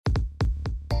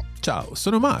Ciao,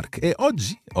 sono Mark e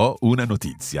oggi ho una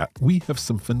notizia. We have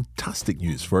some fantastic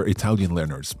news for Italian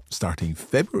learners. Starting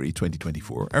February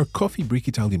 2024, our Coffee Break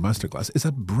Italian Masterclass is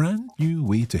a brand new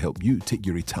way to help you take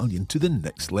your Italian to the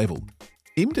next level.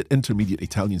 Aimed at intermediate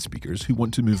Italian speakers who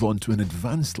want to move on to an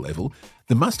advanced level,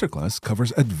 the masterclass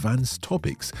covers advanced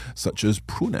topics such as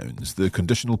pronouns, the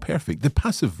conditional perfect, the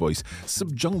passive voice,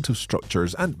 subjunctive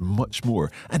structures, and much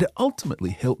more, and it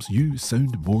ultimately helps you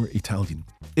sound more Italian.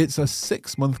 It's a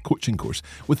 6-month coaching course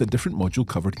with a different module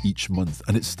covered each month,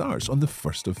 and it starts on the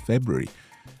 1st of February.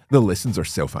 The lessons are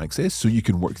self-access, so you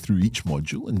can work through each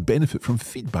module and benefit from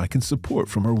feedback and support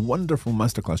from our wonderful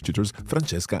masterclass tutors,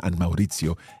 Francesca and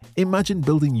Maurizio. Imagine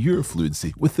building your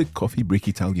fluency with the Coffee Break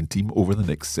Italian team over the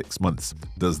next 6 months.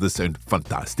 Does this sound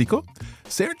fantastico?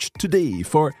 Search today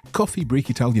for Coffee Break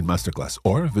Italian Masterclass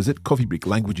or visit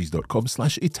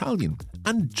coffeebreaklanguages.com/Italian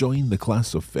and join the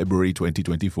class of February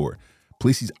 2024.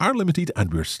 Places are limited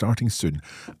and we're starting soon.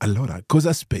 Allora,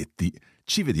 cosa aspetti?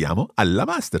 Ci vediamo alla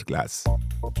masterclass.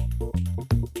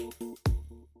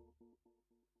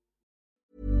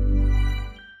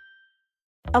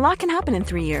 A lot can happen in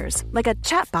 3 years, like a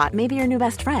chatbot may be your new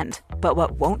best friend. But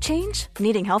what won't change?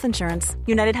 Needing health insurance.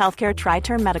 United Healthcare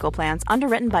Tri-Term Medical Plans,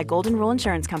 underwritten by Golden Rule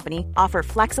Insurance Company, offer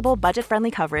flexible,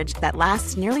 budget-friendly coverage that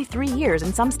lasts nearly 3 years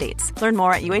in some states. Learn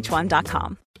more at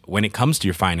uh1.com. When it comes to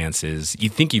your finances, you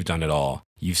think you've done it all.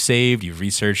 You've saved, you've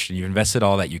researched, and you've invested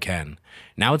all that you can.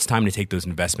 Now it's time to take those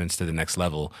investments to the next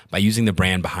level by using the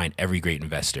brand behind every great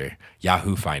investor,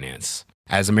 Yahoo Finance.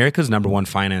 As America's #1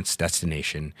 finance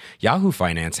destination, Yahoo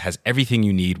Finance has everything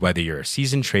you need, whether you're a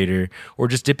seasoned trader or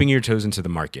just dipping your toes into the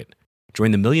market. Join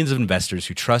the millions of investors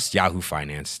who trust Yahoo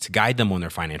Finance to guide them on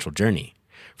their financial journey.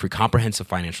 For comprehensive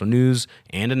financial news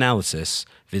and analysis,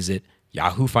 visit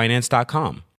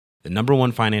yahoofinance.com, the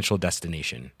 #1 financial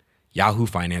destination,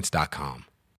 yahoofinance.com.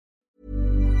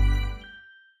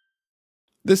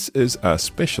 This is a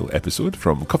special episode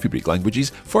from Coffee Break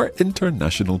Languages for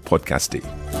International Podcast Day.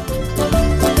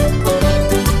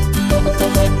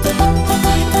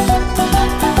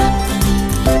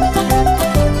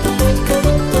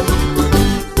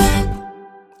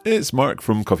 It's Mark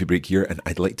from Coffee Break here, and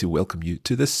I'd like to welcome you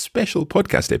to this special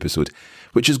podcast episode,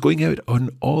 which is going out on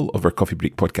all of our Coffee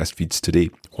Break podcast feeds today.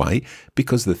 Why?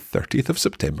 Because the 30th of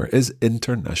September is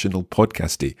International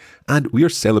Podcast Day, and we are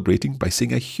celebrating by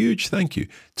saying a huge thank you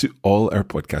to all our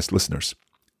podcast listeners.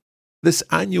 This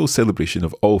annual celebration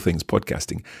of all things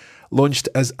podcasting launched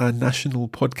as a National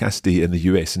Podcast Day in the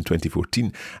US in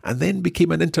 2014 and then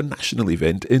became an international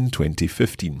event in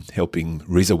 2015, helping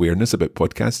raise awareness about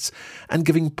podcasts and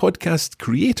giving podcast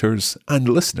creators and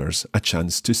listeners a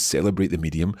chance to celebrate the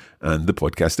medium and the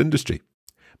podcast industry.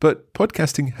 But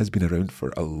podcasting has been around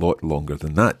for a lot longer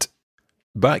than that.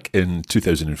 Back in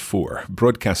 2004,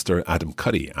 broadcaster Adam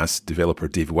Curry asked developer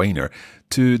Dave Winer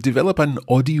to develop an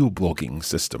audio blogging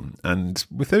system, and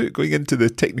without going into the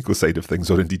technical side of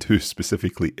things, or indeed who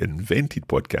specifically invented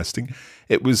podcasting,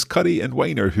 it was Curry and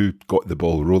Winer who got the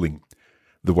ball rolling.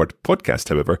 The word podcast,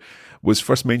 however, was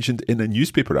first mentioned in a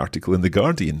newspaper article in The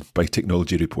Guardian by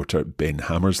technology reporter Ben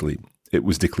Hammersley. It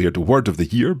was declared Word of the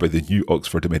Year by the New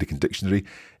Oxford American Dictionary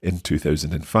in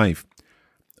 2005.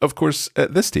 Of course,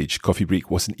 at this stage, Coffee Break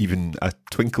wasn't even a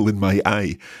twinkle in my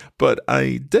eye, but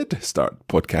I did start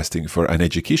podcasting for an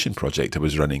education project I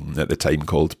was running at the time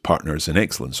called Partners in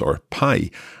Excellence, or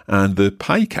PI, and the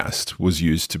PIcast was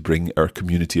used to bring our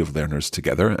community of learners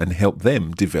together and help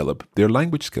them develop their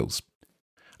language skills.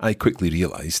 I quickly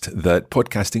realised that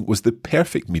podcasting was the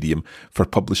perfect medium for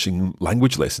publishing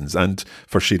language lessons and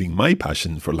for sharing my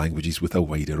passion for languages with a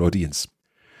wider audience.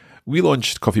 We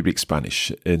launched Coffee Break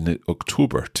Spanish in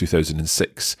October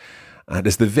 2006, and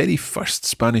as the very first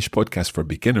Spanish podcast for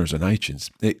beginners on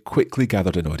iTunes, it quickly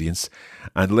gathered an audience,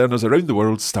 and learners around the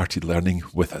world started learning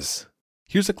with us.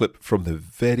 Here's a clip from the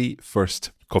very first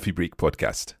Coffee Break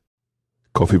podcast.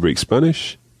 Coffee Break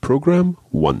Spanish, Program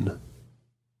 1.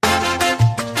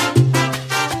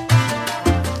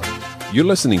 You're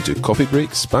listening to Coffee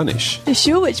Break Spanish, the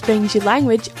show which brings you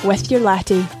language with your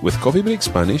latte. With Coffee Break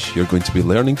Spanish, you're going to be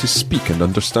learning to speak and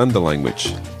understand the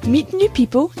language. Meet new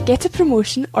people, get a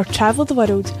promotion, or travel the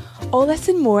world. All this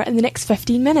and more in the next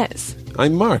 15 minutes.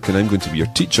 I'm Mark, and I'm going to be your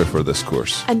teacher for this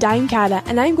course. And I'm Cara,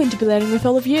 and I'm going to be learning with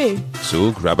all of you.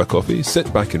 So grab a coffee,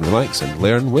 sit back and relax, and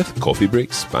learn with Coffee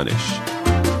Break Spanish.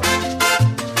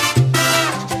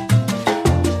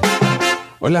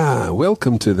 Hola,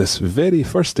 welcome to this very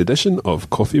first edition of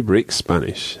Coffee Break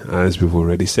Spanish. As we've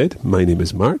already said, my name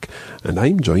is Mark, and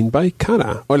I'm joined by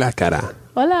Cara. Hola, Cara.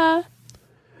 Hola.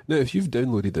 Now, if you've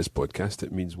downloaded this podcast,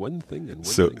 it means one thing and one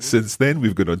thing. So, since then,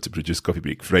 we've gone on to produce Coffee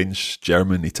Break French,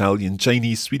 German, Italian,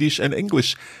 Chinese, Swedish, and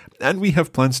English, and we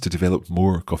have plans to develop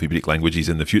more Coffee Break languages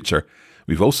in the future.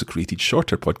 We've also created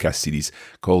shorter podcast series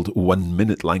called 1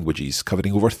 Minute Languages,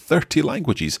 covering over 30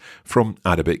 languages from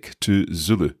Arabic to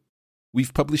Zulu.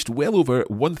 We've published well over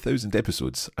 1,000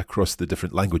 episodes across the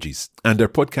different languages, and our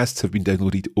podcasts have been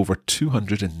downloaded over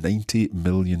 290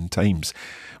 million times.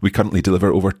 We currently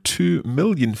deliver over 2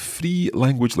 million free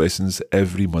language lessons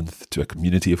every month to a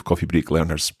community of Coffee Break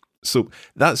learners. So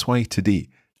that's why today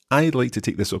I'd like to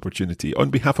take this opportunity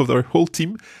on behalf of our whole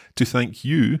team to thank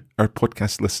you, our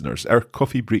podcast listeners, our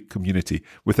Coffee Break community.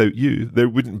 Without you, there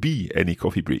wouldn't be any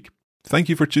Coffee Break. Thank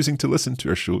you for choosing to listen to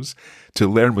our shows, to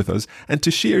learn with us, and to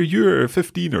share your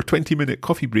 15 or 20-minute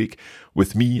coffee break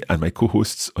with me and my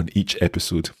co-hosts on each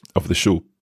episode of the show.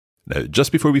 Now,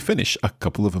 just before we finish, a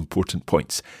couple of important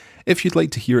points. If you'd like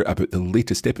to hear about the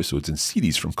latest episodes and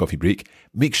series from Coffee Break,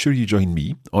 make sure you join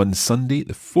me on Sunday,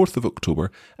 the 4th of October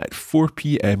at 4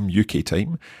 p.m. UK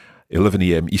time, 11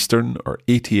 a.m. Eastern or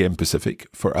 8 a.m. Pacific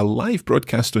for a live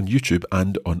broadcast on YouTube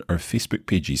and on our Facebook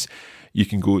pages. You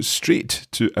can go straight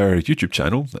to our YouTube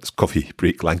channel, that's Coffee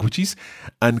Break Languages,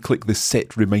 and click the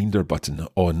set reminder button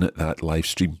on that live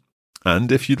stream. And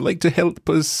if you'd like to help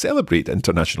us celebrate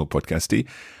International Podcast Day,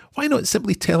 why not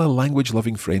simply tell a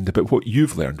language-loving friend about what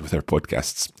you've learned with our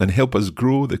podcasts and help us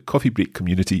grow the Coffee Break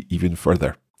community even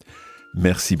further.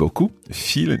 Merci beaucoup,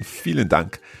 vielen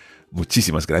Dank,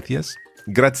 muchísimas gracias,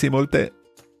 grazie molte,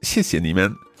 谢谢你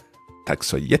们, tack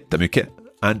så jättemycket,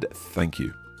 and thank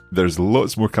you. There's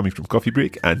lots more coming from Coffee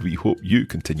Break, and we hope you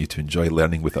continue to enjoy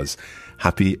learning with us.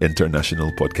 Happy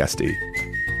International Podcast Day.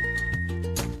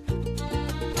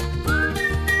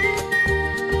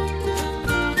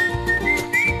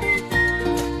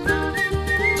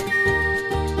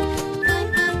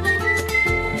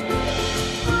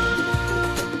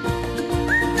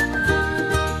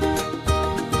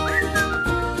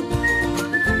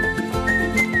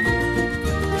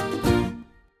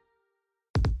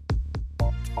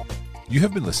 You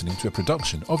have been listening to a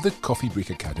production of the Coffee Break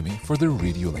Academy for the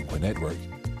Radiolingua Network.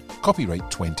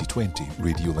 Copyright 2020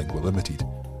 Radiolingua Limited.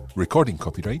 Recording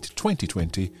copyright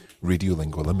 2020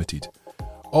 Radiolingua Limited.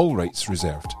 All rights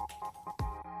reserved.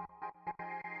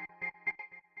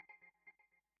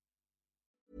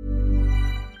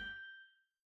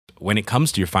 When it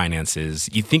comes to your finances,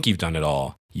 you think you've done it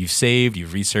all. You've saved,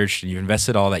 you've researched, and you've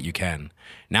invested all that you can.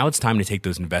 Now it's time to take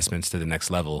those investments to the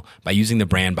next level by using the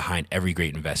brand behind every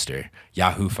great investor,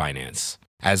 Yahoo Finance.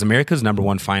 As America's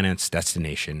 #1 finance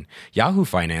destination, Yahoo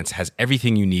Finance has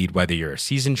everything you need, whether you're a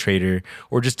seasoned trader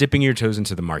or just dipping your toes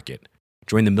into the market.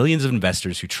 Join the millions of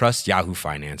investors who trust Yahoo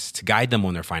Finance to guide them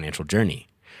on their financial journey.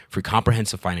 For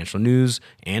comprehensive financial news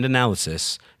and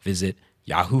analysis, visit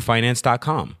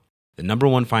yahoofinance.com, the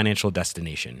 #1 financial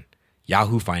destination,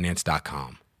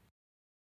 yahoofinance.com.